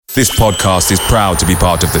This podcast is proud to be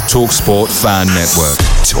part of the TalkSport Fan Network.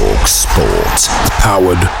 TalkSport.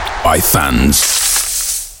 Powered by fans.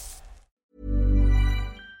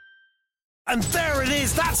 And there it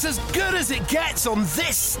is, that's as good as it gets on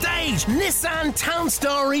this stage. Nissan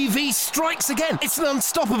Townstar EV strikes again. It's an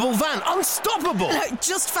unstoppable van, unstoppable.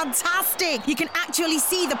 Just fantastic. You can actually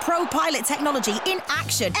see the ProPilot technology in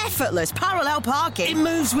action. Effortless parallel parking. It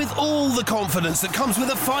moves with all the confidence that comes with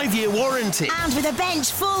a 5-year warranty. And with a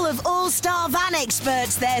bench full of all-star van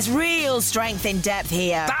experts, there's real strength in depth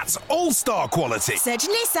here. That's all-star quality. Search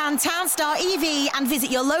Nissan Townstar EV and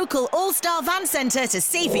visit your local all-star van centre to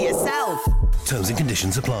see for yourself. Terms and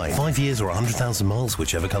conditions apply. 5 years or 100,000 miles,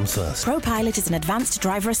 whichever comes first. ProPilot is an advanced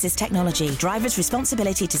driver assist technology. Driver's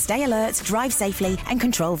responsibility to stay alert, drive safely and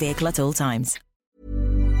control vehicle at all times.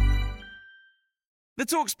 The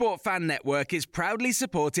TalkSport Fan Network is proudly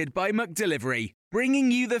supported by McDelivery, bringing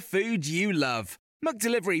you the food you love.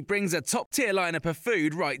 McDelivery brings a top-tier lineup of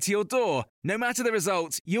food right to your door. No matter the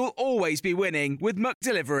result, you'll always be winning with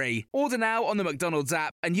McDelivery. Order now on the McDonald's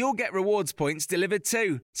app and you'll get rewards points delivered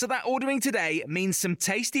too. So that ordering today means some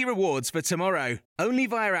tasty rewards for tomorrow. Only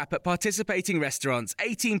via app at participating restaurants.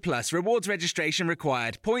 18 plus. Rewards registration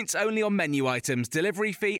required. Points only on menu items.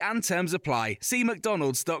 Delivery fee and terms apply. See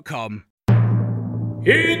mcdonalds.com.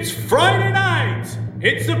 It's Friday night.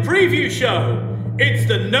 It's the preview show. It's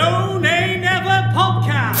the No Nay Never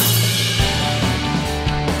podcast.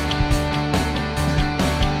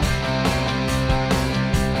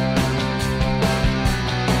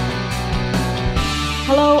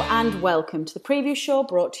 Hello and welcome to the preview show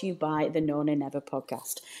brought to you by the No Nay Never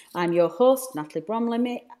podcast. I'm your host, Natalie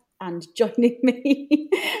Bromley, and joining me,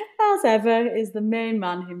 as ever, is the main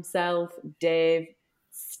man himself, Dave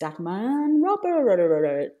Statman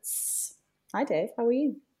Roberts. Hi Dave, how are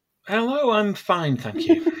you? Hello, I'm fine, thank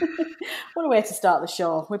you. What a way to start the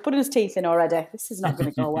show. We're putting his teeth in already. This is not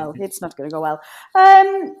going to go well. It's not going to go well.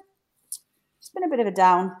 It's been a bit of a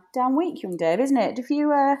down week, young Dave, isn't it? Have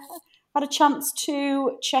you had a chance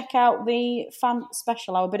to check out the fan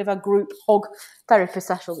special, our bit of a group hug therapy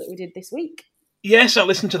special that we did this week? Yes, I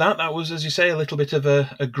listened to that. That was, as you say, a little bit of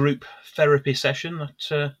a group therapy session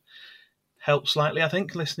that helped slightly, I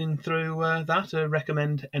think, listening through that. I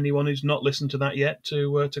recommend anyone who's not listened to that yet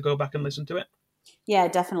to go back and listen to it. Yeah,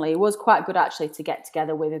 definitely. It was quite good, actually, to get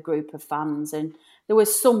together with a group of fans. And there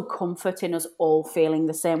was some comfort in us all feeling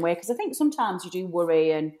the same way. Because I think sometimes you do worry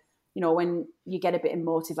and, you know, when you get a bit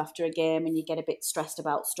emotive after a game and you get a bit stressed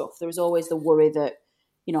about stuff, there is always the worry that,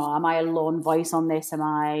 you know, am I a lone voice on this? Am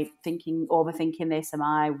I overthinking this? Am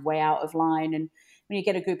I way out of line? And when you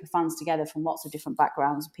get a group of fans together from lots of different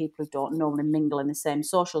backgrounds, people who don't normally mingle in the same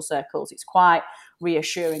social circles, it's quite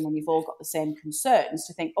reassuring when you've all got the same concerns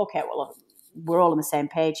to think, okay, well, we're all on the same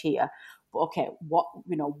page here. But okay,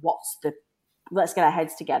 let's get our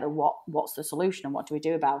heads together. What's the solution and what do we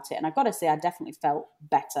do about it? And I've got to say, I definitely felt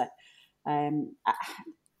better. I'm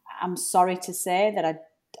sorry to say that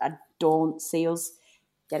I don't see us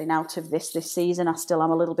getting out of this season. I still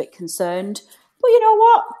am a little bit concerned. But you know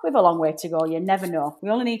what? We've a long way to go. You never know. We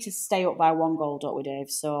only need to stay up by one goal, don't we, Dave?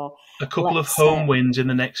 So a couple of home wins in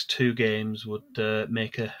the next 2 games would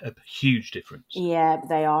make a huge difference. Yeah,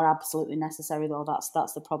 they are absolutely necessary, though.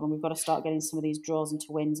 That's the problem. We've got to start getting some of these draws into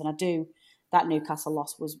wins. And that Newcastle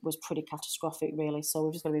loss was pretty catastrophic, really. So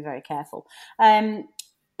we've just got to be very careful.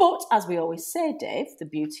 But as we always say, Dave, the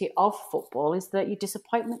beauty of football is that your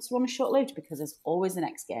disappointments run short-lived because there's always the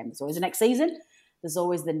next game. There's always the next season. There's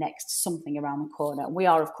always the next something around the corner. We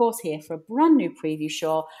are, of course, here for a brand new preview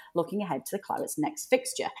show looking ahead to the Claret's next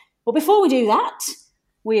fixture. But before we do that,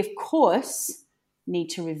 we, of course, need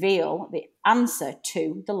to reveal the answer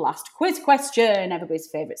to the last quiz question, everybody's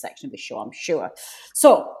favourite section of the show, I'm sure.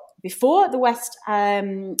 So, before the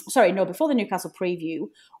Newcastle preview,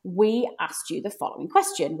 we asked you the following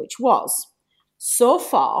question, which was, so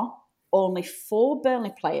far, only 4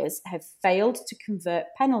 Burnley players have failed to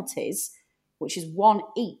convert penalties, which is 1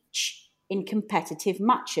 each in competitive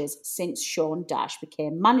matches since Sean Dyche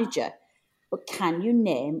became manager. But can you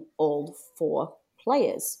name all 4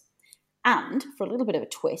 players? And for a little bit of a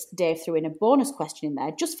twist, Dave threw in a bonus question in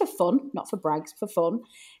there, just for fun, not for brags, for fun.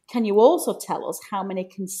 Can you also tell us how many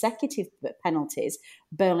consecutive penalties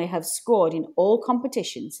Burnley have scored in all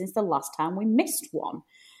competitions since the last time we missed one?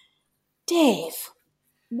 Dave,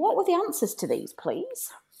 what were the answers to these,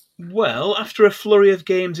 please? Well, after a flurry of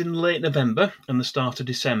games in late November and the start of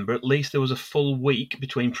December, at least there was a full week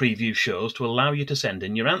between preview shows to allow you to send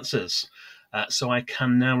in your answers. So I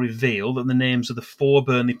can now reveal that the names of the 4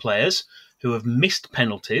 Burnley players who have missed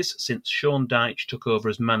penalties since Sean Dyche took over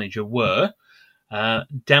as manager were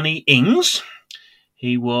Danny Ings.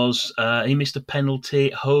 He missed a penalty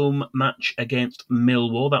home match against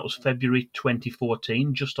Millwall. That was February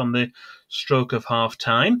 2014, just on the stroke of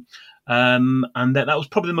half-time. And that was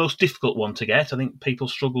probably the most difficult one to get. I think people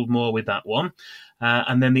struggled more with that one.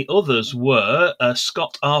 And then the others were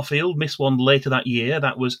Scott Arfield, missed one later that year.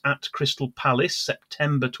 That was at Crystal Palace,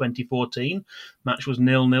 September 2014. Match was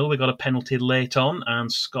 0-0. We got a penalty late on,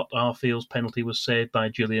 and Scott Arfield's penalty was saved by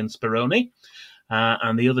Julian Speroni.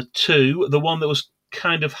 And the other two, the one that was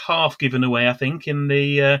kind of half given away, I think, in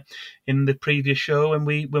the previous show when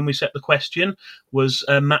we set the question, was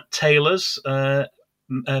Matt Taylor's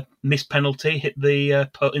missed penalty, hit the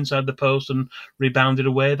inside the post and rebounded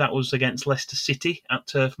away. That was against Leicester City at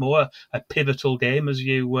Turf Moor, a pivotal game, as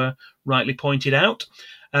you rightly pointed out.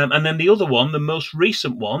 And then the other one, the most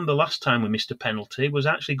recent one, the last time we missed a penalty, was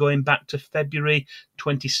actually going back to February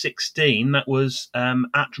 2016. That was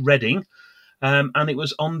at Reading. And it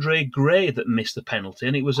was Andre Gray that missed the penalty,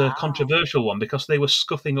 and it was a controversial one because they were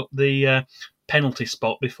scuffing up the penalty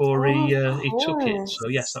spot before he took it. So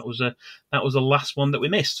yes, that was the last one that we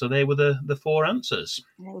missed. So they were the four answers.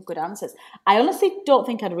 They were good answers. I honestly don't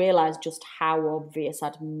think I'd realised just how obvious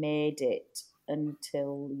I'd made it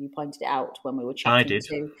until you pointed it out when we were chatting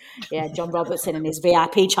to John Robertson and his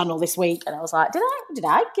VIP channel this week, and I was like, did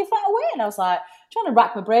I give that away? And I was like, trying to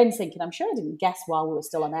rack my brains thinking, I'm sure I didn't guess while we were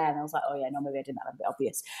still on air. And I was like, oh yeah, no, maybe I didn't. That a bit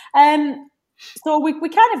obvious. So we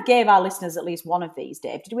kind of gave our listeners at least one of these,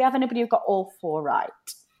 Dave. Did we have anybody who got all four right?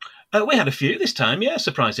 We had a few this time, yeah,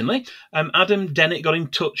 surprisingly. Adam Dennett got in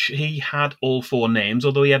touch. He had all four names,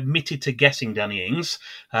 although he admitted to guessing Danny Ings,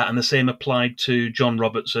 and the same applied to John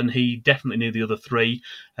Robertson. He definitely knew the other three,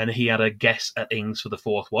 and he had a guess at Ings for the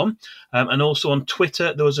fourth one. And also on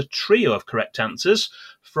Twitter, there was a trio of correct answers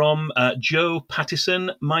from Joe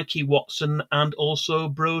Pattison, Mikey Watson, and also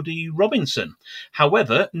Brodie Robinson.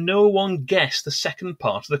 However, no one guessed the second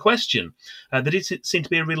part of the question. There did seem to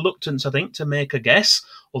be a reluctance, I think, to make a guess,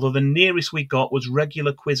 although the nearest we got was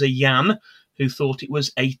regular quizzer Jan, who thought it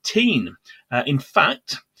was 18. In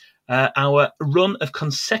fact, our run of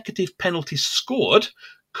consecutive penalties scored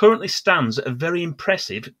currently stands at a very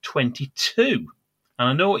impressive 22. And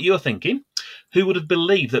I know what you're thinking. Who would have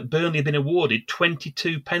believed that Burnley had been awarded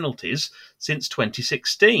 22 penalties since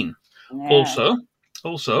 2016? Yeah.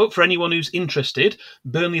 Also, for anyone who's interested,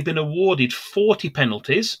 Burnley have been awarded 40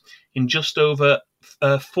 penalties in just over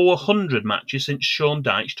 400 matches since Sean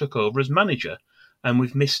Dyche took over as manager, and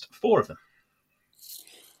we've missed 4 of them.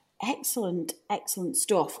 Excellent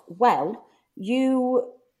stuff. Well,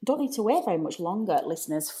 you don't need to wait very much longer,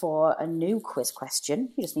 listeners, for a new quiz question.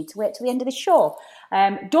 You just need to wait till the end of the show.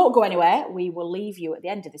 Don't go anywhere. We will leave you at the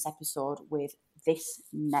end of this episode with this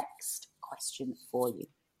next question for you.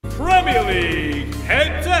 Premier League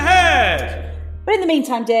head-to-head. But in the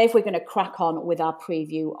meantime, Dave, we're going to crack on with our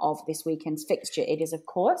preview of this weekend's fixture. It is, of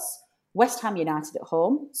course, West Ham United at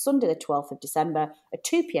home, Sunday the 12th of December, a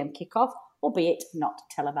 2 p.m. kickoff, albeit not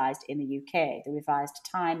televised in the UK. The revised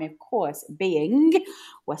time, of course, being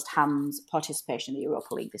West Ham's participation in the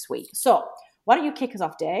Europa League this week. So why don't you kick us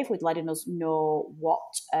off, Dave, with letting us know what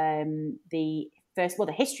the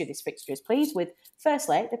history of this fixture is, please, with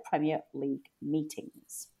firstly the Premier League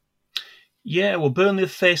meetings. Yeah, well, Burnley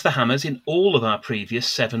have faced the Hammers in all of our previous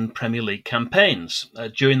 7 Premier League campaigns.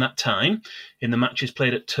 During that time, in the matches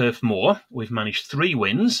played at Turf Moor, we've managed 3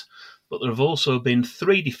 wins, but there have also been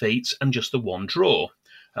 3 defeats and just the 1 draw.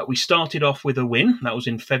 We started off with a win, that was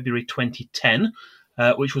in February 2010,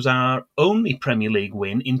 which was our only Premier League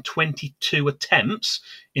win in 22 attempts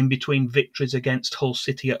in between victories against Hull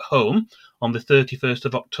City at home on the 31st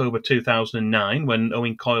of October 2009 when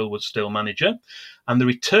Owen Coyle was still manager, and the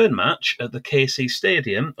return match at the KC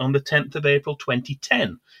Stadium on the 10th of April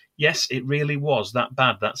 2010. Yes, it really was that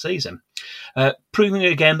bad that season. Proving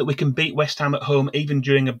again that we can beat West Ham at home even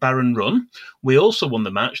during a barren run, we also won the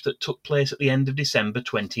match that took place at the end of December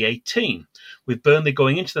 2018, with Burnley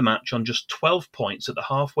going into the match on just 12 points at the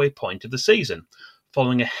halfway point of the season,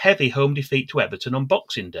 following a heavy home defeat to Everton on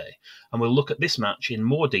Boxing Day, and we'll look at this match in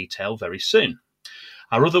more detail very soon.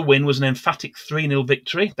 Our other win was an emphatic 3-0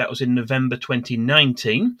 victory. That was in November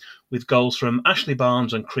 2019, with goals from Ashley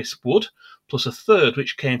Barnes and Chris Wood, plus a third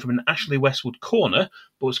which came from an Ashley Westwood corner,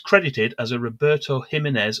 but was credited as a Roberto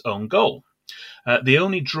Jimenez own goal. The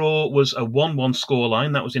only draw was a 1-1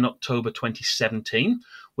 scoreline. That was in October 2017,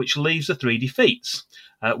 which leaves the 3 defeats.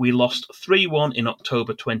 We lost 3-1 in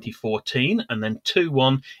October 2014 and then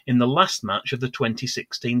 2-1 in the last match of the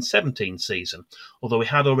 2016-17 season, although we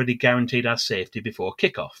had already guaranteed our safety before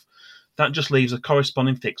kick-off. That just leaves a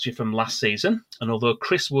corresponding fixture from last season, and although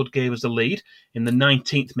Chris Wood gave us the lead in the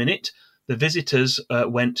 19th minute, the visitors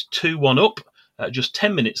went 2-1 up just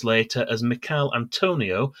 10 minutes later as Michael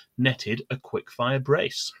Antonio netted a quick-fire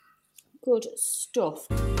brace. Good stuff.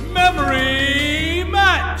 Memory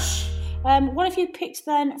match! What have you picked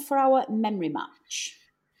then for our memory match?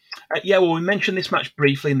 We mentioned this match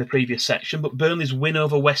briefly in the previous section, but Burnley's win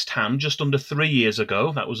over West Ham just under 3 years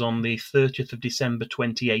ago, that was on the 30th of December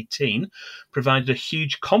 2018, provided a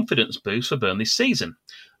huge confidence boost for Burnley's season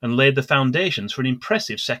and laid the foundations for an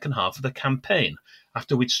impressive second half of the campaign,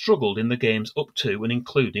 after we'd struggled in the games up to and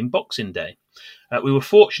including Boxing Day. We were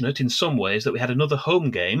fortunate in some ways that we had another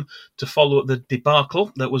home game to follow up the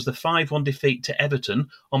debacle that was the 5-1 defeat to Everton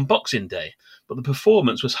on Boxing Day, but the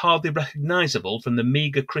performance was hardly recognisable from the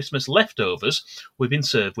meagre Christmas leftovers we'd been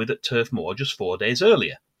served with at Turf Moor just 4 days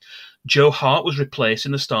earlier. Joe Hart was replaced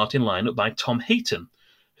in the starting lineup by Tom Heaton,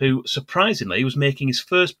 who, surprisingly, was making his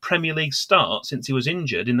first Premier League start since he was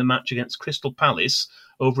injured in the match against Crystal Palace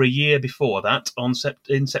over a year before that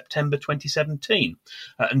in September 2017.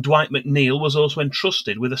 And Dwight McNeil was also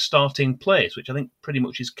entrusted with a starting place, which I think pretty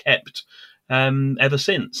much is kept ever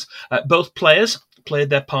since. Both players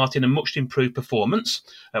played their part in a much improved performance.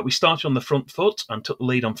 We started on the front foot and took the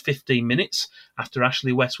lead on 15 minutes after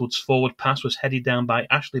Ashley Westwood's forward pass was headed down by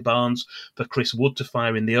Ashley Barnes for Chris Wood to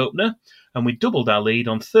fire in the opener, and we doubled our lead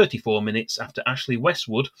on 34 minutes after Ashley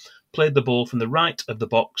Westwood played the ball from the right of the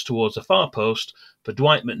box towards the far post for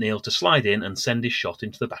Dwight McNeil to slide in and send his shot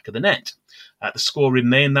into the back of the net. The score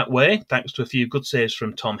remained that way thanks to a few good saves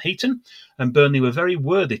from Tom Heaton, and Burnley were very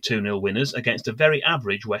worthy 2-0 winners against a very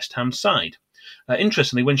average West Ham side.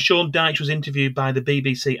 Interestingly, when Sean Dyche was interviewed by the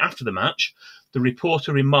BBC after the match, the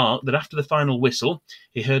reporter remarked that after the final whistle,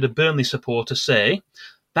 he heard a Burnley supporter say,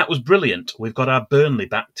 "That was brilliant, we've got our Burnley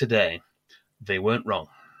back today." They weren't wrong.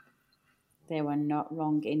 They were not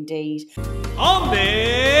wrong indeed. On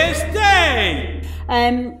this day!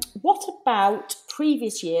 What about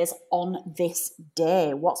previous years on this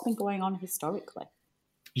day? What's been going on historically?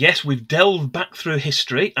 Yes, we've delved back through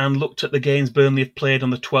history and looked at the games Burnley have played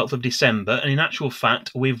on the 12th of December, and in actual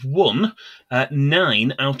fact, we've won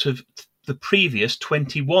 9 out of the previous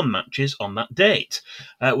 21 matches on that date.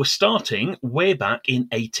 We're starting way back in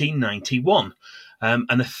 1891.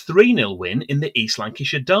 And a 3-0 win in the East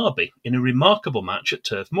Lancashire Derby in a remarkable match at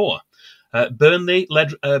Turf Moor. Burnley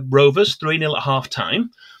led Rovers 3-0 at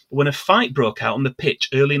half-time. When a fight broke out on the pitch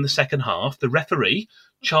early in the second half, the referee,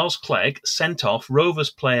 Charles Clegg, sent off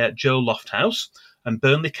Rovers player Joe Lofthouse and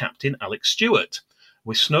Burnley captain Alex Stewart.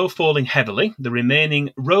 With snow falling heavily, the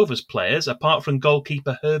remaining Rovers players, apart from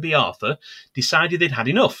goalkeeper Herbie Arthur, decided they'd had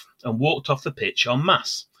enough and walked off the pitch en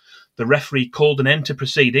masse. The referee called an end to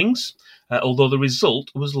proceedings, although the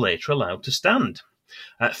result was later allowed to stand.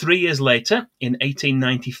 3 years later, in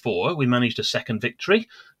 1894, we managed a second victory.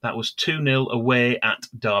 That was 2-0 away at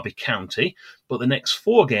Derby County, but the next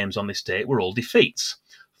 4 games on this date were all defeats,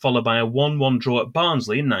 followed by a 1-1 draw at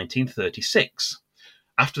Barnsley in 1936.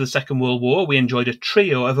 After the Second World War, we enjoyed a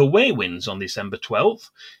trio of away wins on December 12th,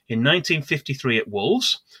 in 1953 at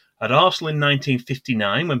Wolves, at Arsenal in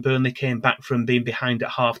 1959, when Burnley came back from being behind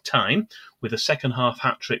at half-time with a second-half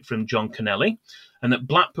hat-trick from John Connelly, and at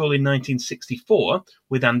Blackpool in 1964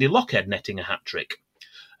 with Andy Lockhead netting a hat-trick.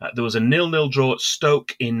 There was a 0-0 draw at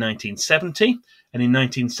Stoke in 1970, and in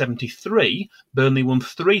 1973, Burnley won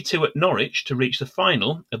 3-2 at Norwich to reach the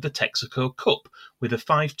final of the Texaco Cup with a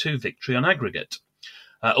 5-2 victory on aggregate.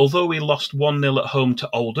 Although we lost 1-0 at home to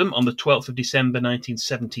Oldham on the 12th of December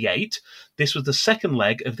 1978, this was the second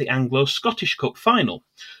leg of the Anglo-Scottish Cup final.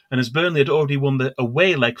 And as Burnley had already won the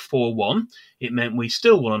away leg 4-1, it meant we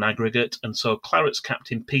still won on aggregate, and so Claret's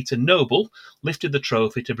captain Peter Noble lifted the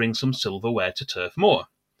trophy to bring some silverware to Turf Moor.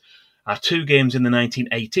 Our 2 games in the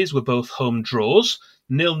 1980s were both home draws,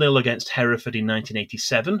 0-0 against Hereford in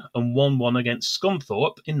 1987 and 1-1 against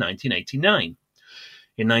Scunthorpe in 1989.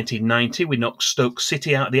 In 1990, we knocked Stoke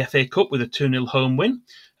City out of the FA Cup with a 2-0 home win,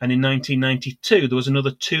 and in 1992 there was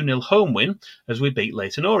another 2-0 home win as we beat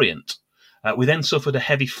Leyton Orient. We then suffered a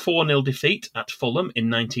heavy 4-0 defeat at Fulham in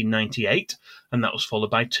 1998, and that was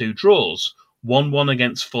followed by 2 draws. 1-1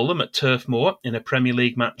 against Fulham at Turf Moor in a Premier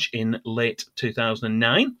League match in late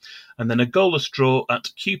 2009, and then a goalless draw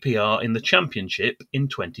at QPR in the Championship in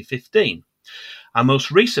 2015. Our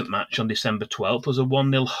most recent match on December 12th was a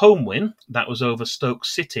 1-0 home win. That was over Stoke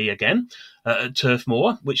City again at Turf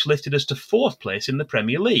Moor, which lifted us to 4th place in the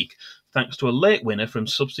Premier League, thanks to a late winner from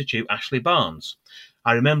substitute Ashley Barnes.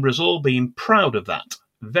 I remember us all being proud of that.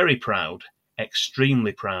 Very proud.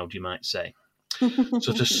 Extremely proud, you might say.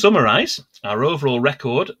 So to summarise, our overall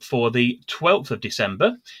record for the 12th of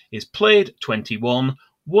December is played 21,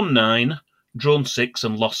 won 9, drawn 6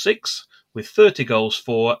 and lost 6, with 30 goals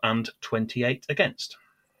for and 28 against.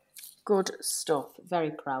 Good stuff. Very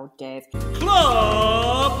proud, Dave.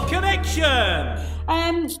 Club Connection!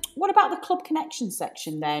 What about the Club Connection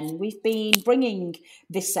section then? We've been bringing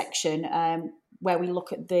this section where we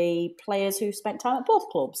look at the players who spent time at both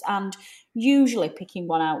clubs and usually picking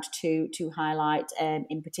one out to highlight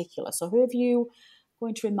in particular. So who have you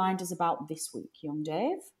going to remind us about this week, young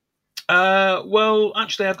Dave? Well,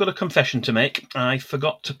 actually, I've got a confession to make. I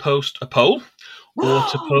forgot to post a poll or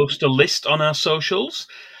to post a list on our socials.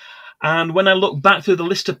 And when I look back through the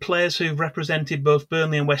list of players who've represented both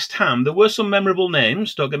Burnley and West Ham, there were some memorable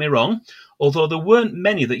names, don't get me wrong, although there weren't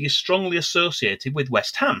many that you strongly associated with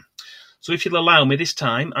West Ham. So if you'll allow me this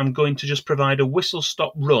time, I'm going to just provide a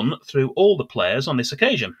whistle-stop run through all the players on this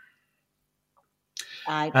occasion.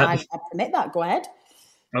 I permit that. Go ahead.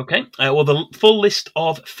 Okay. Well, the full list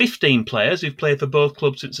of 15 players who've played for both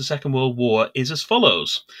clubs since the Second World War is as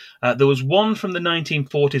follows. There was one from the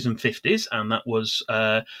 1940s and 50s, and that was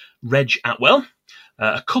Reg Atwell.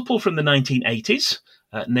 A couple from the 1980s,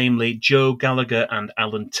 namely Joe Gallagher and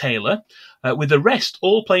Alan Taylor, with the rest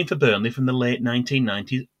all playing for Burnley from the late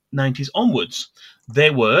 1990s onwards. They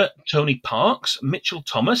were Tony Parks, Mitchell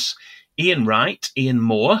Thomas, Ian Wright, Ian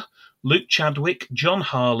Moore, Luke Chadwick, John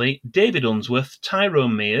Harley, David Unsworth,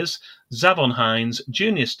 Tyrone Mears, Zavon Hines,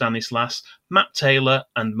 Junior Stanislas, Matt Taylor,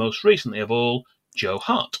 and most recently of all, Joe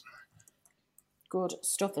Hart. Good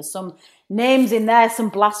stuff. There's some names in there, some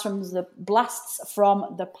blasts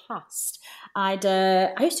from the past. I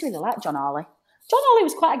used to really like John Harley. John Harley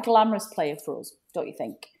was quite a glamorous player for us, don't you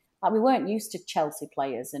think? Like, we weren't used to Chelsea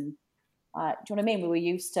players, and do you know what I mean? We were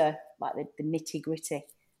used to like the nitty gritty.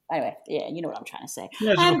 Anyway, yeah, you know what I'm trying to say.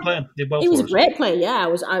 Yeah, he was a good player. He was a great player.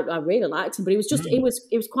 Yeah, I really liked him, but he was just it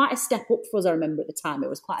was quite a step up for us. I remember at the time it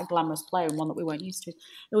was quite a glamorous player and one that we weren't used to. It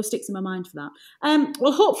always sticks in my mind for that.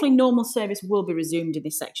 Well, hopefully normal service will be resumed in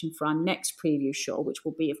this section for our next preview show, which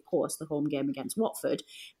will be, of course, the home game against Watford.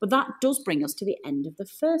 But that does bring us to the end of the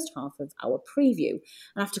first half of our preview.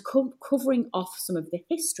 And after covering off some of the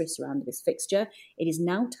history surrounding this fixture, it is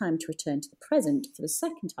now time to return to the present for the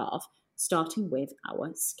second half, starting with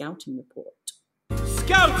our scouting report.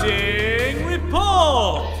 Scouting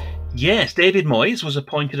report! Yes, David Moyes was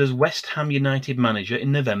appointed as West Ham United manager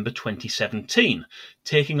in November 2017,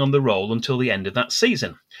 taking on the role until the end of that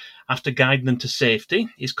season. After guiding them to safety,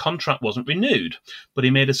 his contract wasn't renewed, but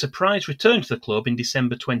he made a surprise return to the club in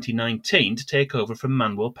December 2019 to take over from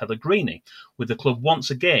Manuel Pellegrini, with the club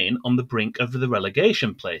once again on the brink of the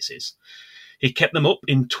relegation places. He kept them up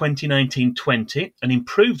in 2019-20 and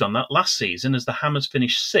improved on that last season as the Hammers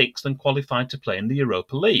finished 6th and qualified to play in the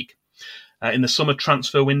Europa League. In the summer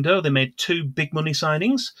transfer window, they made 2 big money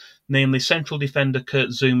signings, namely central defender Kurt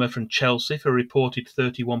Zouma from Chelsea for a reported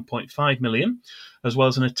 £31.5 million, as well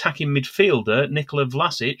as an attacking midfielder Nikola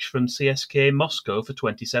Vlasic from CSKA Moscow for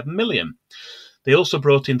 £27 million. They also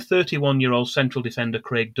brought in 31-year-old central defender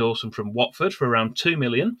Craig Dawson from Watford for around £2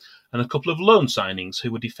 million, and a couple of loan signings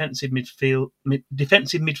who were defensive midfielder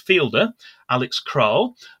Alex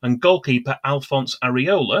Kral and goalkeeper Alphonse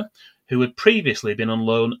Areola, who had previously been on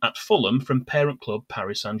loan at Fulham from parent club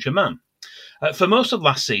Paris Saint-Germain. For most of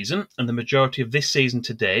last season, and the majority of this season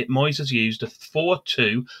to date, Moyes has used a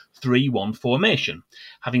 4-2-3-1 formation.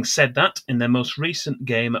 Having said that, in their most recent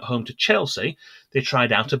game at home to Chelsea, they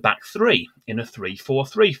tried out a back three in a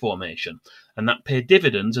 3-4-3 formation, and that paid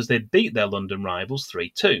dividends as they beat their London rivals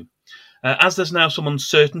 3-2. As there's now some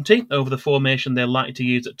uncertainty over the formation they're likely to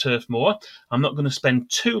use at Turf Moor, I'm not going to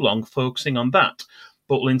spend too long focusing on that,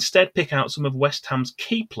 but will instead pick out some of West Ham's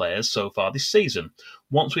key players so far this season,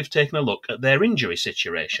 once we've taken a look at their injury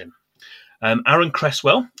situation. Aaron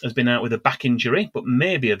Cresswell has been out with a back injury, but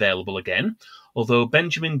may be available again, although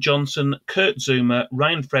Benjamin Johnson, Kurt Zouma,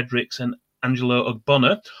 Ryan Fredericks and Angelo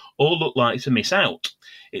Ogbonna all look like to miss out.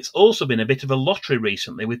 It's also been a bit of a lottery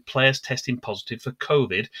recently with players testing positive for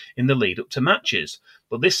COVID in the lead up to matches,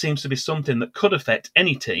 but this seems to be something that could affect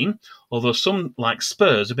any team, although some, like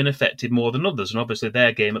Spurs, have been affected more than others, and obviously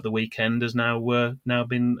their game at the weekend has now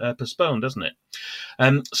been postponed, hasn't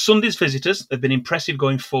it? Sunday's visitors have been impressive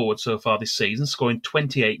going forward so far this season, scoring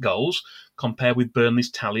 28 goals, compared with Burnley's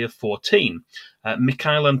tally of 14.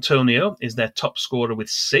 Michail Antonio is their top scorer with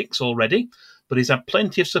 6 already, but he's had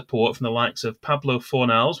plenty of support from the likes of Pablo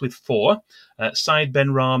Fornals with 4, Said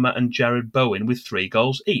Benrahma and Jared Bowen with 3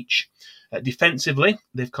 goals each. Defensively,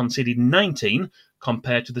 they've conceded 19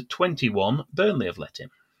 compared to the 21 Burnley have let in.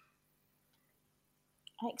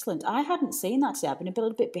 Excellent. I hadn't seen that today. I've been a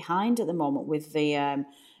little bit behind at the moment with the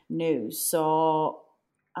news. So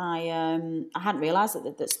I hadn't realised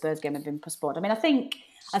that Spurs game had been postponed. I mean, I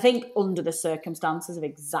think under the circumstances of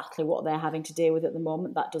exactly what they're having to deal with at the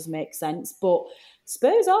moment, that does make sense. But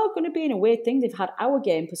Spurs are going to be in a weird thing. They've had our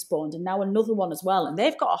game postponed and now another one as well. And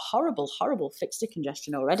they've got a horrible, horrible fixture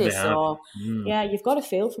congestion already. Yeah, you've got to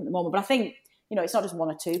feel from the moment. But I think, it's not just one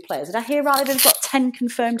or two players. Did I hear right? They've got 10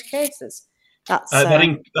 confirmed cases. I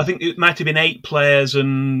think it might have been 8 players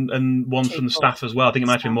and one from the staff as well. I think it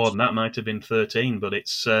might have been more than that. It might have been 13, but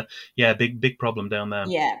it's big problem down there.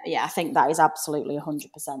 Yeah, I think that is absolutely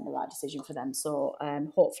 100% the right decision for them. So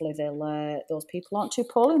hopefully those people aren't too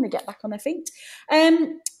poorly and they get back on their feet.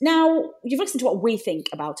 Now, you've listened to what we think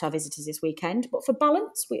about our visitors this weekend, but for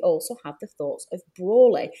balance, we also have the thoughts of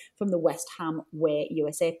Brawley from the West Ham Way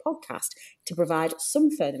USA podcast to provide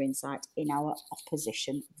some further insight in our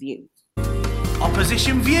opposition view.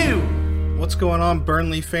 Opposition view. What's going on,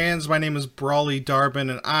 Burnley fans? My name is Brawley Darbin,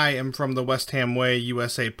 and I am from the West Ham Way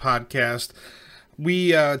USA podcast.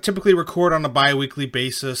 We typically record on a bi-weekly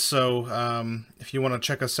basis, so if you want to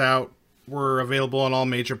check us out, we're available on all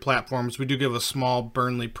major platforms. We do give a small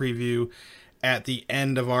Burnley preview at the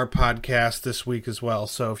end of our podcast this week as well,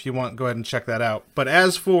 so if you want, go ahead and check that out. But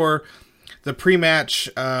as for the pre-match,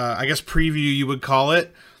 I guess preview you would call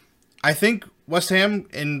it, I think West Ham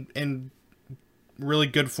in really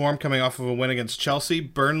good form coming off of a win against Chelsea.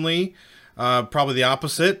 Burnley, probably the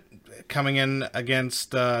opposite, coming in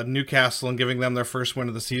against Newcastle and giving them their first win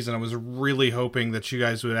of the season. I was really hoping that you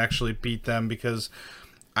guys would actually beat them because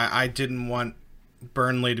I didn't want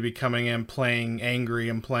Burnley to be coming in playing angry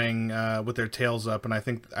and playing with their tails up, and I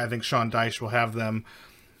think Sean Dyche will have them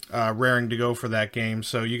raring to go for that game,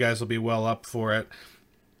 so you guys will be well up for it.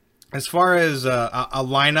 As far as a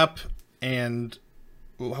lineup and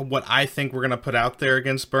what I think we're going to put out there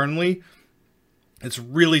against Burnley, it's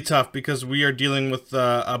really tough because we are dealing with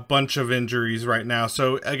a bunch of injuries right now.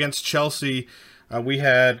 So against Chelsea, we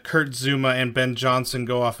had Kurt Zouma and Ben Johnson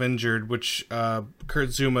go off injured, which Kurt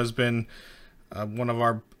Zouma has been one of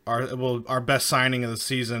our best signing of the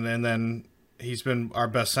season, and then he's been our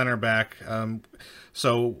best center back.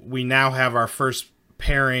 So we now have our first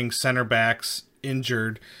pairing center backs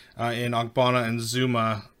injured in Ogbonna and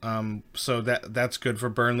Zouma, so that's good for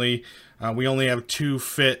Burnley. We only have 2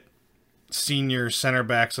 fit senior center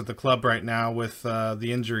backs at the club right now with the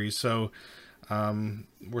injuries, so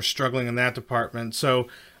we're struggling in that department. So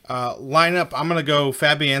lineup, I'm going to go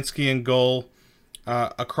Fabianski in goal.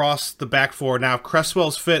 Across the back four. Now, if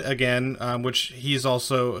Cresswell's fit again, which he's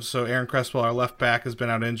also, so Aaron Cresswell, our left back, has been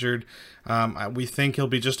out injured. We think he'll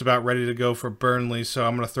be just about ready to go for Burnley, so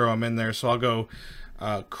I'm going to throw him in there. So I'll go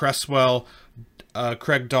Cresswell,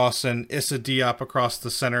 Craig Dawson, Issa Diop across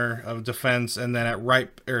the center of defense, and then at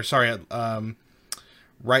right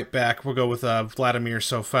back, we'll go with Vladimir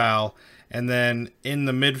Sofal. And then in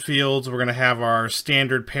the midfield, we're going to have our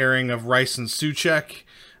standard pairing of Rice and Souček.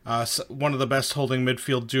 One of the best holding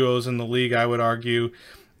midfield duos in the league, I would argue.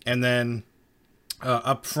 And then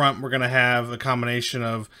up front, we're going to have a combination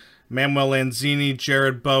of Manuel Lanzini,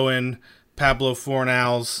 Jared Bowen, Pablo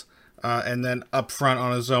Fornals, and then up front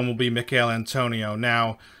on his own will be Michail Antonio.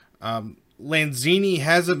 Now, Lanzini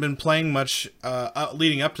hasn't been playing much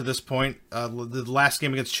leading up to this point. The last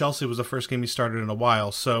game against Chelsea was the first game he started in a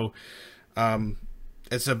while, so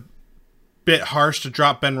it's a bit harsh to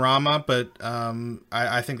drop Benrahma, but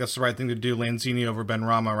I think that's the right thing to do, Lanzini over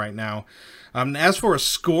Benrahma right now. As for a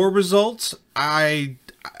score result, I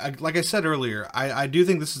like I said earlier, I do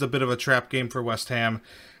think this is a bit of a trap game for West Ham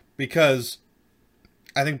because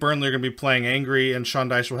I think Burnley are going to be playing angry and Sean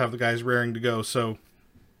Dyche will have the guys raring to go. So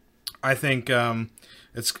I think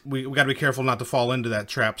we got to be careful not to fall into that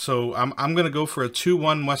trap. So I'm going to go for a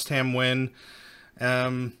 2-1 West Ham win.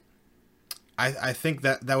 I think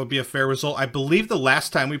that would be a fair result. I believe the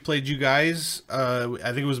last time we played you guys, I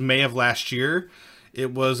think it was May of last year,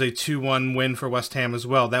 it was a 2-1 win for West Ham as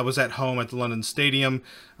well. That was at home at the London Stadium,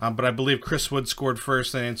 but I believe Chris Wood scored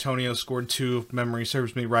first and Antonio scored 2, if memory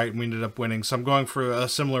serves me right, and we ended up winning. So I'm going for a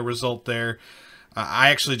similar result there. I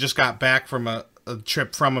actually just got back from a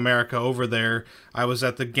trip from America over there. I was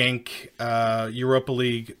at the Genk Europa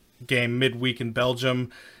League game midweek in Belgium,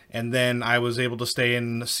 and then I was able to stay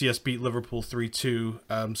in see us beat Liverpool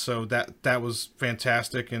 3-2. So that was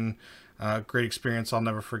fantastic and great experience I'll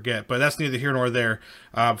never forget. But that's neither here nor there.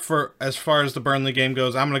 For as far as the Burnley game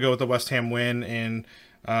goes, I'm going to go with the West Ham win. And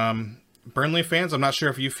Burnley fans, I'm not sure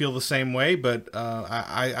if you feel the same way, but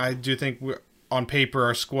I do think on paper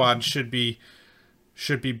our squad should be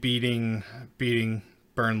beating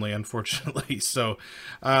Burnley, unfortunately. So,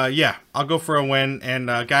 yeah, I'll go for a win.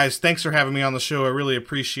 And guys, thanks for having me on the show. I really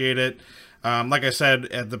appreciate it. Like I said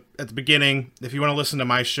at the beginning, if you want to listen to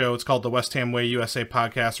my show, it's called the West Ham Way USA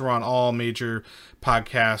Podcast. We're on all major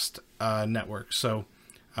podcast networks. So,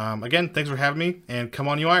 again, thanks for having me, and come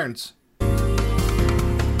on, you Irons.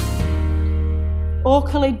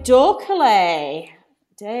 Oakley Dokley.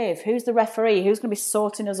 Dave, who's the referee? Who's going to be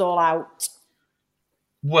sorting us all out?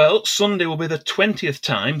 Well, Sunday will be the 20th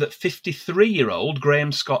time that 53-year-old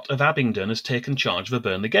Graham Scott of Abingdon has taken charge of a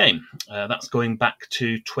Burnley game. That's going back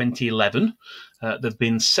to 2011. There have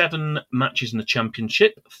been 7 matches in the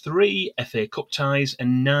Championship, 3 FA Cup ties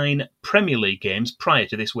and 9 Premier League games prior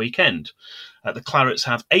to this weekend. The Clarets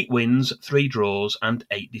have 8 wins, 3 draws and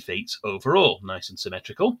 8 defeats overall. Nice and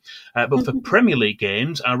symmetrical. But for Premier League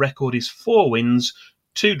games, our record is 4 wins,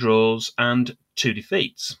 2 draws and 2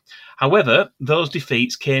 defeats. However, those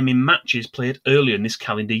defeats came in matches played earlier in this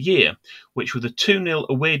calendar year, which were the 2-0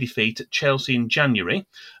 away defeat at Chelsea in January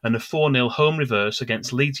and a 4-0 home reverse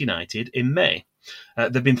against Leeds United in May. There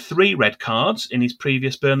have been 3 red cards in his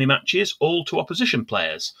previous Burnley matches, all to opposition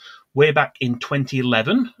players. Way back in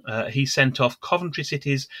 2011, he sent off Coventry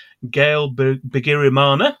City's Gael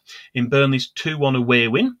Bigirimana in Burnley's 2-1 away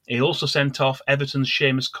win. He also sent off Everton's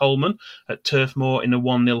Seamus Coleman at Turf Moor in a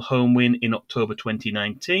 1-0 home win in October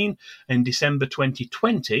 2019. In December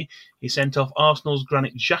 2020, he sent off Arsenal's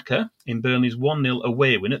Granit Xhaka in Burnley's 1-0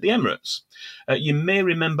 away win at the Emirates. You may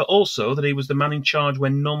remember also that he was the man in charge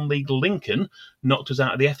when non-league Lincoln knocked us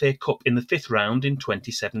out of the FA Cup in the 5th round in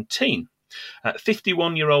 2017.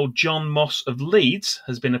 51-year-old John Moss of Leeds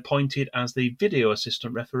has been appointed as the video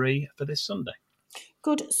assistant referee for this Sunday.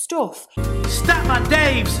 Good stuff. Statman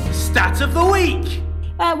Dave's Stat of the Week.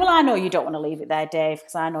 Well, I know you don't want to leave it there, Dave,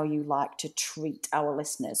 because I know you like to treat our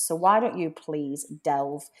listeners. So why don't you please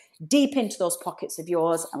delve deep into those pockets of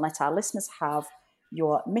yours and let our listeners have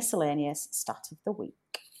your miscellaneous Stat of the Week.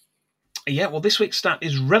 Yeah, well, this week's stat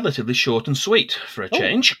is relatively short and sweet for a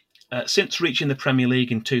change. Since reaching the Premier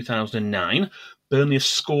League in 2009, Burnley have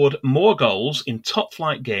scored more goals in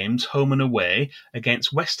top-flight games, home and away,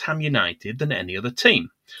 against West Ham United than any other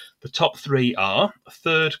team. The top 3 are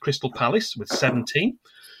 3rd Crystal Palace with 17.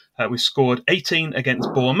 We scored 18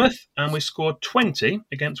 against Bournemouth, and we scored 20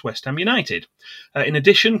 against West Ham United. In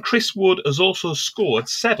addition, Chris Wood has also scored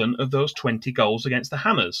 7 of those 20 goals against the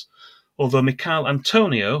Hammers, although Michail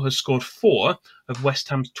Antonio has scored 4 of West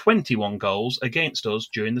Ham's 21 goals against us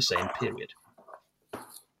during the same period.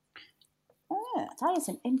 That is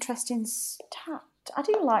an interesting stat. I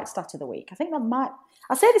do like Stat of the Week. I think that might...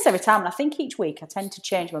 I say this every time, and I think each week I tend to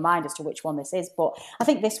change my mind as to which one this is, but I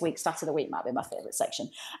think this week's Stat of the Week might be my favourite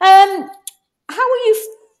section. How are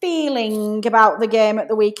you feeling about the game at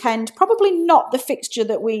the weekend? Probably not the fixture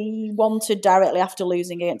that we wanted directly after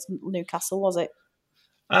losing against Newcastle, was it?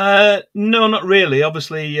 No, not really.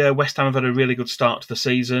 Obviously, West Ham have had a really good start to the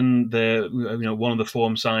season. They're one of the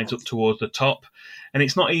form sides up towards the top. And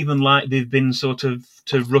it's not even like they've been sort of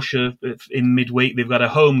to Russia in midweek. They've got a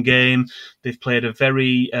home game. They've played a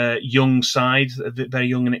very young side, a very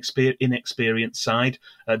young and inexperienced side.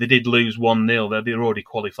 They did lose 1-0. They're already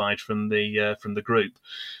qualified from the group.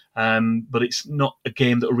 But it's not a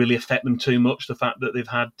game that will really affect them too much, the fact that they've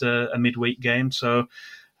had a midweek game. So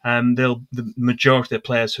the majority of the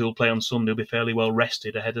players who will play on Sunday will be fairly well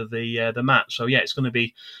rested ahead of the match. So yeah, it's going to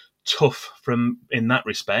be tough in that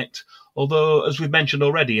respect. Although, as we've mentioned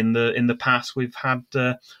already in the past, we've had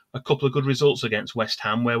a couple of good results against West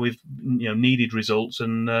Ham where we've needed results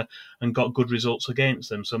and got good results against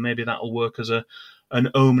them. So maybe that'll work as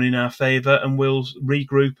an omen in our favour, and we'll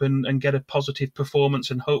regroup and get a positive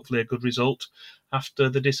performance and hopefully a good result after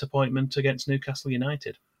the disappointment against Newcastle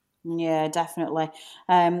United. Yeah, definitely.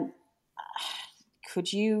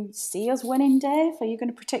 Could you see us winning, Dave? Are you going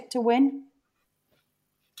to predict a win?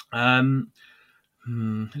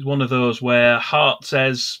 It's one of those where heart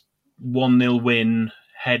says 1-0 win,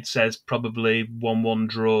 head says probably 1-1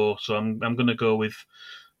 draw. So I'm going to go with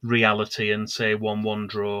reality and say 1-1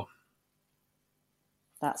 draw.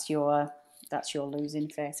 That's your losing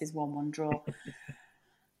face, is 1-1 draw.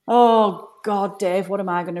 Oh God, Dave, what am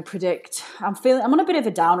I going to predict? I'm on a bit of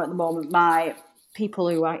a downer at the moment. My people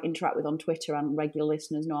who I interact with on Twitter and regular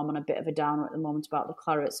listeners know I'm on a bit of a downer at the moment about the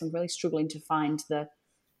Clarets. I'm really struggling to find the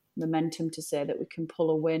momentum to say that we can pull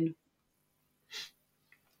a win.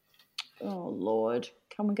 Oh Lord,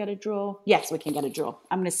 can we get a draw? Yes, we can get a draw.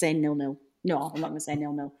 I'm going to say 0-0. No, I'm not going to say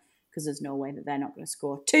 0-0 because there's no way that they're not going to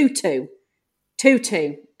score. 2-2,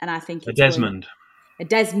 and I think it's Desmond. A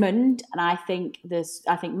Desmond, and I think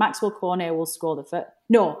Maxwell Cornet will score the first.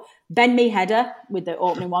 No, Ben Mee header with the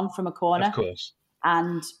opening one from a corner, of course,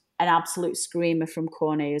 and an absolute screamer from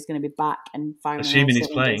Cornet who's going to be back and firing. Assuming he's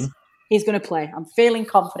playing. He's going to play. I'm feeling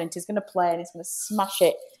confident. He's going to play and he's going to smash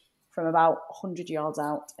it from about 100 yards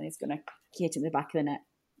out and he's going to hit it in the back of the net.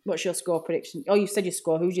 What's your score prediction? Oh, you said your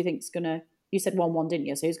score. Who do you think's going to... You said 1-1, didn't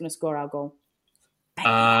you? So who's going to score our goal?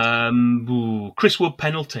 Chris Wood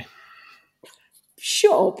penalty.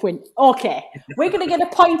 Shut up, Win. Okay, we're going to get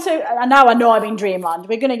a point and now I know I'm in dreamland.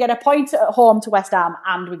 We're going to get a point at home to West Ham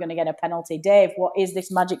and we're going to get a penalty. Dave, what is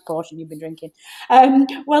this magic potion you've been drinking?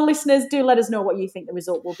 Well, listeners, do let us know what you think the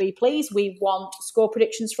result will be, please. We want score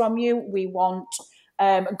predictions from you. We want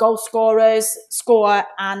goal scorers, score,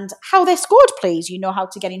 and how they scored, please. You know how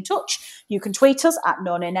to get in touch. You can tweet us at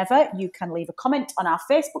No Nay Never. You can leave a comment on our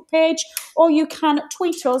Facebook page, or you can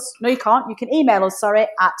tweet us. No, you can't. You can email us, at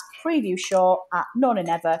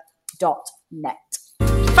previewshow@nonaynever.net.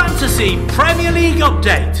 Fantasy Premier League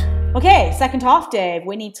update. Okay, second half, Dave.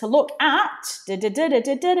 We need to look at the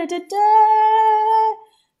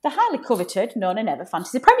highly coveted No Nay Never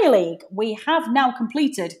Fantasy Premier League. We have now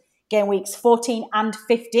completed game weeks 14 and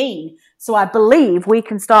 15. So I believe we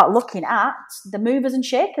can start looking at the movers and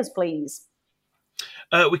shakers, please.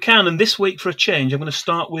 We can, and this week for a change, I'm going to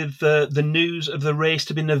start with the news of the race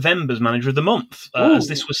to be November's Manager of the Month, as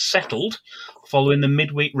this was settled following the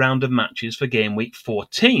midweek round of matches for game week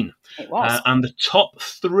 14. It was. And the top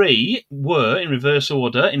three were, in reverse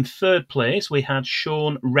order, in third place we had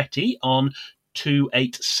Sean Retty on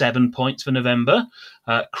 287 points for November.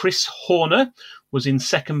 Chris Horner was in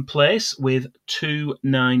second place with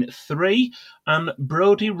 293, and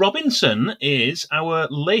Brodie Robinson is our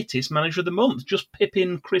latest Manager of the Month, just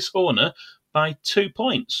pipping Chris Horner by 2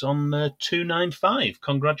 points on 295.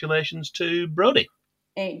 Congratulations to Brodie.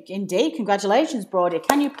 Indeed, congratulations, Brodie.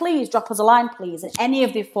 Can you please drop us a line, please, in any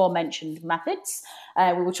of the aforementioned methods?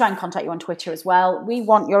 We will try and contact you on Twitter as well. We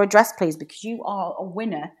want your address, please, because you are a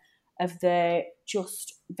winner of the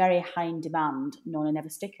just very high in demand No Nay Never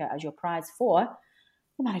sticker as your prize for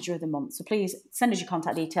the Manager of the Month. So please send us your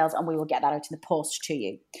contact details and we will get that out in the post to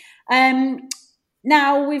you.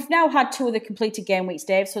 Now, we've now had 2 of the completed game weeks,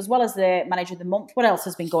 Dave. So as well as the Manager of the Month, what else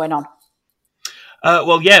has been going on?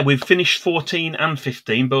 We've finished 14 and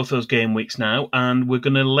 15, both those game weeks now, and we're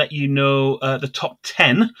going to let you know the top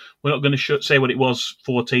 10. We're not going to say what it was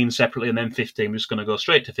 14 separately and then 15. We're just going to go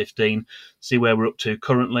straight to 15, see where we're up to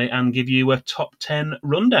currently, and give you a top 10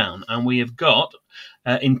 rundown. And we have got,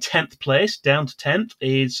 in 10th place, down to 10th,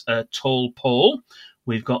 is Tall Paul.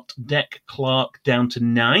 We've got Deck Clark down to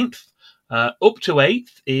 9th. Up to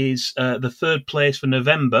 8th is the third place for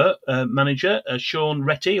November manager, Sean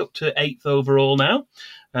Retty, up to 8th overall now.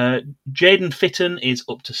 Jaden Fitton is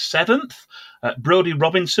up to 7th. Brodie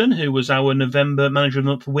Robinson, who was our November Manager of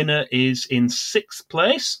the Month winner, is in 6th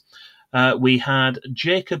place. We had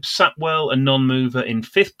Jacob Sapwell, a non-mover, in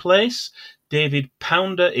 5th place. David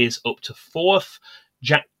Pounder is up to 4th.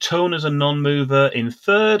 Jack Toner's a non-mover in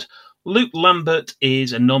 3rd. Luke Lambert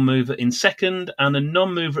is a non-mover in 2nd, and a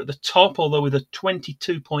non-mover at the top, although with a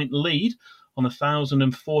 22-point lead on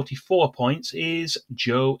 1,044 points, is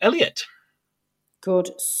Joe Elliott.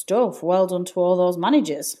 Good stuff. Well done to all those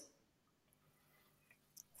managers.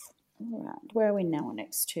 All right, where are we now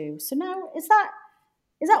next to? So now, is that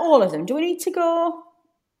all of them? Do we need to go...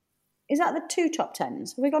 Is that the 2 top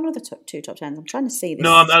 10s? Have we got another 2 top 10s? I'm trying to see this.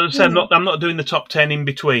 No, I'm not doing the top 10 in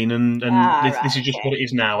between, and this is just what it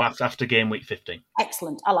is now after game week 15.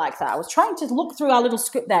 Excellent. I like that. I was trying to look through our little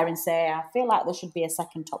script there and say, I feel like there should be a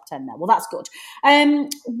second top 10 there. Well, that's good.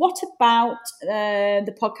 What about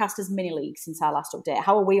the podcasters mini league since our last update?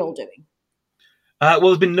 How are we all doing?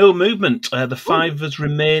 There's been no movement. The 5 of us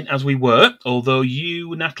remain as we were, although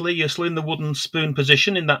you, Natalie, you're still in the wooden spoon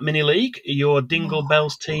position in that mini-league. Your Dingle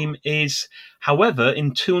Bells team is, however,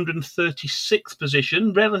 in 236th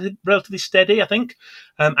position, relatively steady, I think,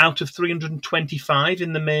 out of 325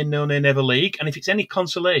 in the main No Nay Never League. And if it's any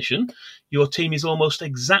consolation, your team is almost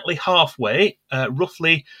exactly halfway,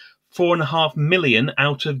 roughly 4.5 million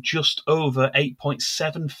out of just over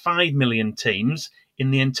 8.75 million teams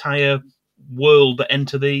in the entire world that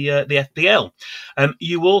enter the FPL.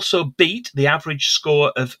 You also beat the average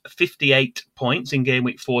score of 58 points in game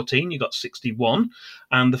week 14. You got 61,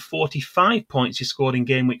 and the 45 points you scored in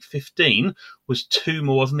game week 15 was 2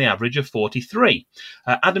 more than the average of 43.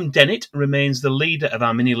 Adam Dennett remains the leader of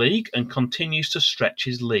our mini league and continues to stretch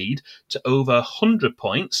his lead to over 100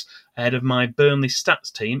 points ahead of my Burnley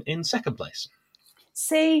Stats team in second place.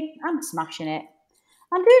 See, I'm smashing it.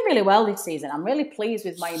 I'm doing really well this season. I'm really pleased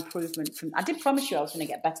with my improvement. I did promise you I was going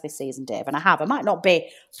to get better this season, Dave, and I have. I might not be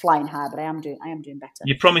flying high, but I am doing better.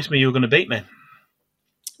 You promised me you were going to beat me.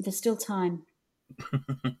 There's still time.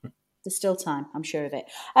 There's still time. I'm sure of it.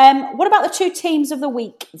 What about the 2 teams of the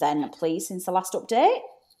week then, please, since the last update?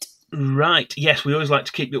 Right, yes, we always like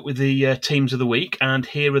to keep up with the teams of the week, and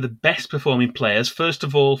here are the best performing players. First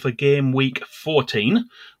of all, for game week 14,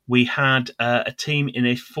 we had a team in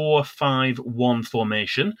a 4-5-1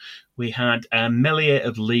 formation. We had Melier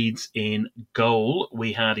of Leeds in goal.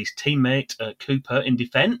 We had his teammate Cooper in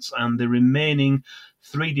defence, and the remaining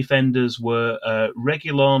three defenders were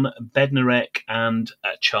Reguilon, Bednarek, and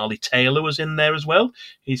Charlie Taylor was in there as well.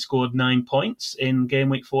 He scored 9 points in game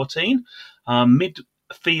week 14.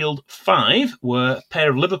 Midfield 5 were a pair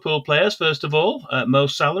of Liverpool players, first of all. Mo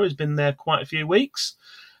Salah has been there quite a few weeks.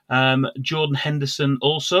 Jordan Henderson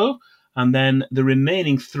also. And then the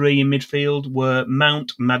remaining 3 in midfield were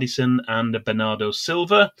Mount, Maddison and Bernardo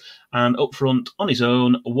Silva. And up front on his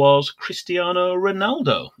own was Cristiano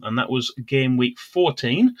Ronaldo. And that was game week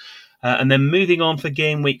 14. And then moving on for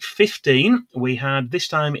game week 15, we had this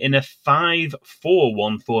time in a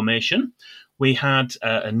 5-4-1 formation. We had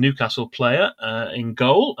a Newcastle player in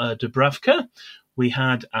goal, Dubravka. We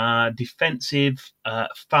had our defensive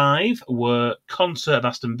 5 were Concert of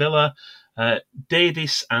Aston Villa,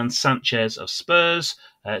 Davis and Sanchez of Spurs,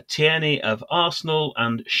 Tierney of Arsenal,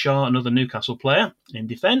 and Shaw, another Newcastle player, in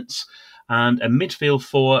defence. And a midfield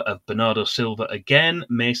 4 of Bernardo Silva again,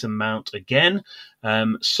 Mason Mount again,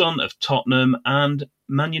 Son of Tottenham, and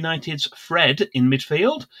Man United's Fred in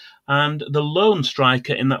midfield. And the lone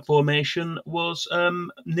striker in that formation was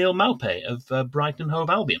Neil Maupay of Brighton Hove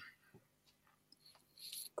Albion.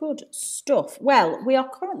 Good stuff. Well, we are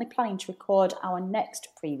currently planning to record our next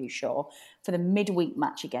preview show for the midweek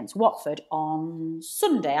match against Watford on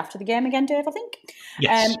Sunday after the game again, Dave, I think.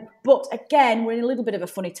 Yes. But again, we're in a little bit of a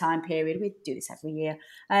funny time period. We do this every year.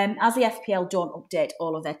 As the FPL don't update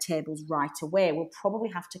all of their tables right away, we'll probably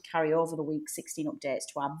have to carry over the week 16 updates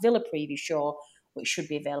to our Villa preview show, which should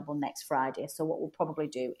be available next Friday. So what we'll probably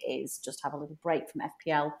do is just have a little break from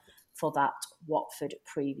FPL for that Watford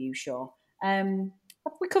preview show.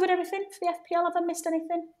 Have we covered everything for the FPL? Have I missed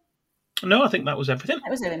anything? No, I think that was everything. That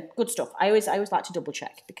was everything. Good stuff. I always like to double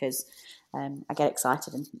check because I get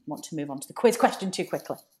excited and want to move on to the quiz question too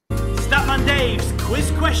quickly. Statman Dave's quiz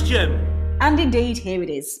question. And indeed, here it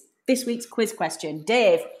is. This week's quiz question.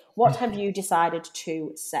 Dave, what have you decided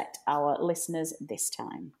to set our listeners this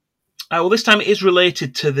time? Well, this time it is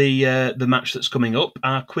related to the match that's coming up.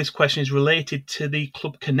 Our quiz question is related to the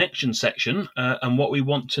Club Connection section, and what we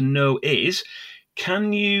want to know is,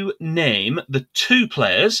 can you name the 2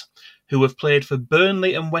 players who have played for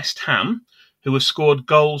Burnley and West Ham who have scored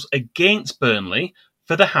goals against Burnley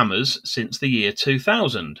for the Hammers since the year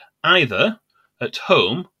 2000, either at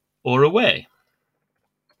home or away?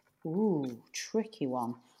 Ooh, tricky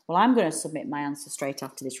one. Well, I'm going to submit my answer straight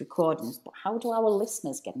after this recording, but how do our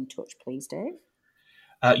listeners get in touch, please, Dave?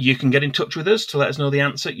 You can get in touch with us to let us know the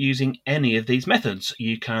answer using any of these methods.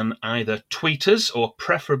 You can either tweet us or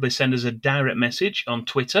preferably send us a direct message on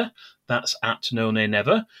Twitter. That's at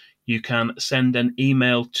NoNayNever. You can send an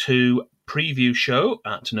email to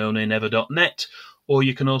previewshow@nonaynever.net, or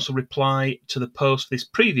you can also reply to the post for this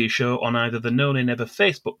preview show on either the No Nay Never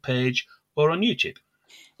Facebook page or on YouTube.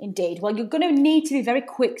 Indeed. Well, you're going to need to be very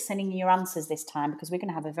quick sending your answers this time because we're going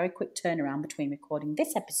to have a very quick turnaround between recording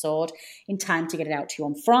this episode in time to get it out to you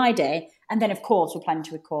on Friday. And then, of course, we're planning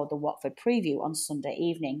to record the Watford preview on Sunday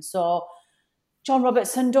evening. So, John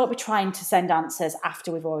Robertson, don't be trying to send answers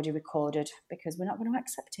after we've already recorded because we're not going to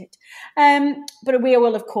accept it. But we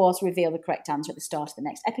will, of course, reveal the correct answer at the start of the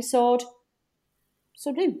next episode.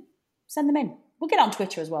 So do. Send them in. We'll get on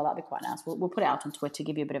Twitter as well. That'd be quite nice. We'll put it out on Twitter,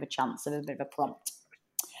 give you a bit of a chance of a bit of a prompt.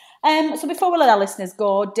 So before we let our listeners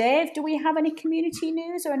go, Dave, do we have any community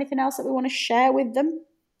news or anything else that we want to share with them?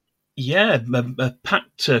 Yeah, a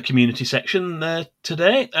packed community section there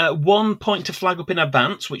today. One point to flag up in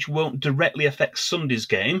advance, which won't directly affect Sunday's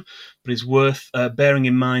game, but is worth bearing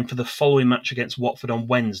in mind for the following match against Watford on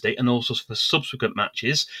Wednesday and also for subsequent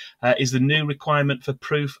matches, is the new requirement for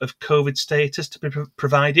proof of COVID status to be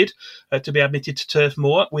provided to be admitted to Turf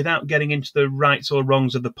Moor without getting into the rights or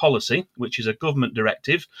wrongs of the policy, which is a government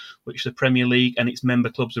directive, which the Premier League and its member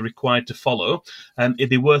clubs are required to follow. It'd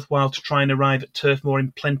be worthwhile to try and arrive at Turf Moor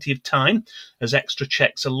in plenty of time, as extra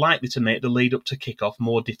checks are likely to make the lead up to kick-off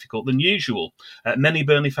more difficult than usual. Many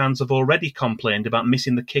Burnley fans have already complained about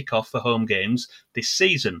missing the kick-off for home games this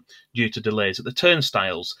season due to delays at the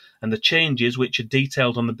turnstiles, and the changes, which are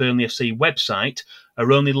detailed on the Burnley FC website,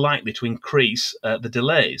 are only likely to increase the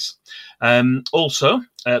delays. Also,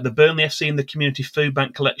 the Burnley FC and the Community Food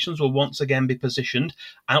Bank collections will once again be positioned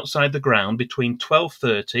outside the ground between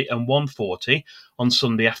 12:30 and 1:40 on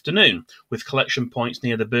Sunday afternoon, with collection points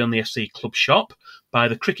near the Burnley FC club shop, by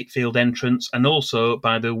the cricket field entrance and also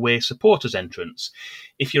by the away supporters entrance.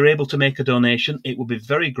 If you're able to make a donation, it will be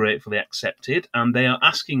very gratefully accepted, and they are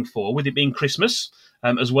asking for, with it being Christmas,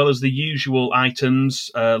 as well as the usual items,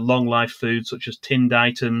 long life food such as tinned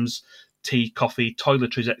items, tea, coffee,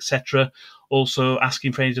 toiletries, etc. Also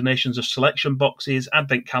asking for any donations of selection boxes,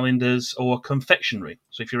 advent calendars or confectionery.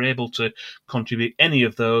 So if you're able to contribute any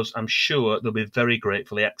of those, I'm sure they'll be very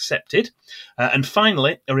gratefully accepted. And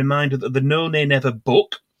finally, a reminder that the No Nay Never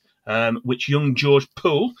book, which young George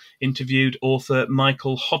Poole interviewed author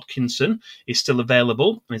Michael Hodkinson, is still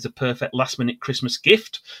available and is a perfect last-minute Christmas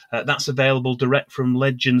gift. That's available direct from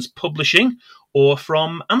Legends Publishing or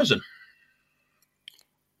from Amazon.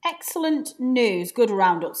 Excellent news. Good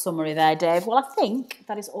roundup summary there, Dave. Well, I think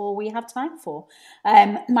that is all we have time for.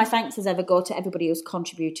 My thanks as ever go to everybody who's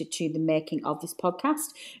contributed to the making of this podcast,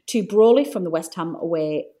 to Brawley from the West Ham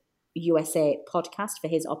Away USA podcast for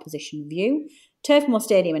his opposition view, Turf Moor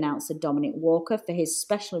Stadium announcer Dominic Walker for his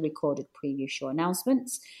specially recorded preview show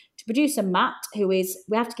announcements, to producer Matt, we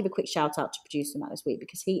have to give a quick shout out to producer Matt this week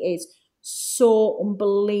because he is so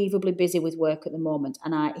unbelievably busy with work at the moment,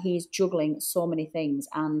 and he's juggling so many things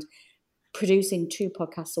and producing 2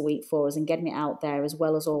 podcasts a week for us and getting it out there, as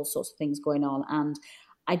well as all sorts of things going on. And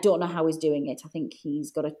I don't know how he's doing it. I think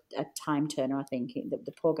he's got a time turner. I think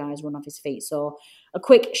the poor guy's run off his feet. So a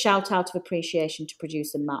quick shout out of appreciation to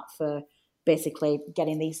producer Matt for basically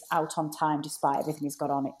getting these out on time despite everything he's got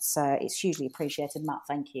on. It's hugely appreciated, Matt.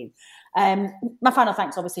 Thank you. My final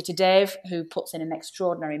thanks obviously to Dave, who puts in an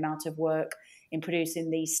extraordinary amount of work in producing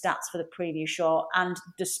these stats for the preview show, and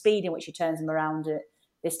the speed in which he turns them around at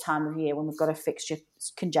this time of year when we've got a fixture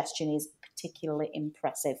congestion is particularly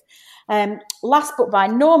impressive. Last but by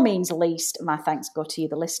no means least, my thanks go to you,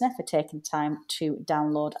 the listener, for taking time to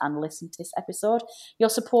download and listen to this episode. Your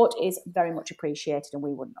support is very much appreciated, and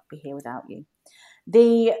we would not be here without you.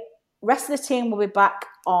 The rest of the team will be back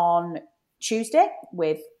on Tuesday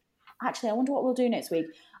with... Actually, I wonder what we'll do next week.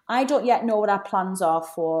 I don't yet know what our plans are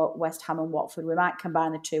for West Ham and Watford. We might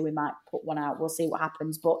combine the two. We might put one out. We'll see what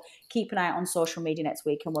happens. But keep an eye out on social media next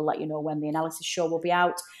week, and we'll let you know when the analysis show will be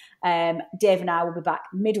out. Dave and I will be back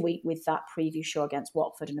midweek with that preview show against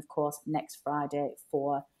Watford, and of course next Friday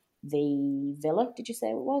for the Villa. Did you say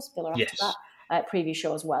it was Villa after that preview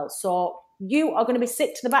show as well? So you are going to be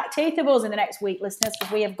sick to the back teeth of us in the next week, listeners,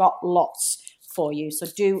 because we have got lots for you. So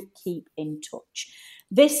do keep in touch.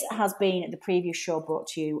 This has been the preview show brought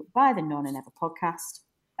to you by the No Nay Never podcast.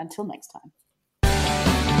 Until next time.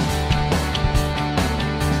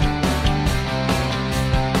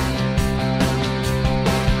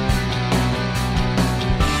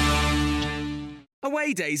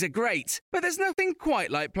 Away days are great, but there's nothing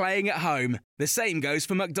quite like playing at home. The same goes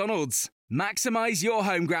for McDonald's. Maximise your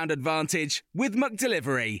home ground advantage with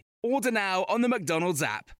McDelivery. Order now on the McDonald's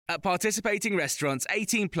app. At participating restaurants,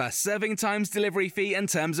 18 plus, serving times, delivery fee and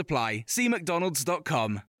terms apply. See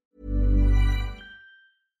mcdonalds.com.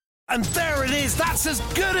 And there it is, that's as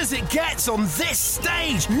good as it gets on this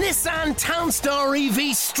stage. Nissan Townstar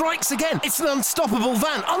EV strikes again. It's an unstoppable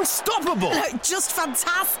van, unstoppable. Just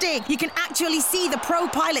fantastic. You can actually see the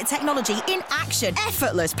ProPilot technology in action.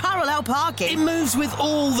 Effortless parallel parking. It moves with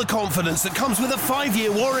all the confidence that comes with a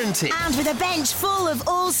 5-year warranty. And with a bench full of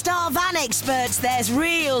all-star van experts, there's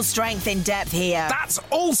real strength in depth here. That's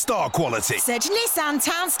all-star quality. Search Nissan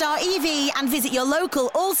Townstar EV and visit your local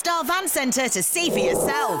all-star van centre to see for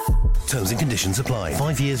yourself. Terms and conditions apply.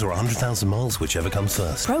 5 years or 100,000 miles, whichever comes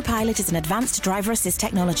first. ProPilot is an advanced driver assist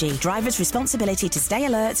technology. Driver's responsibility to stay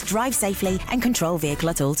alert, drive safely, and control vehicle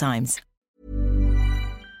at all times.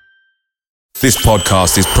 This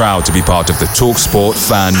podcast is proud to be part of the TalkSport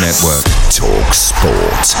Fan Network.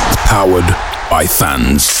 TalkSport. Powered by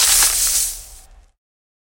fans.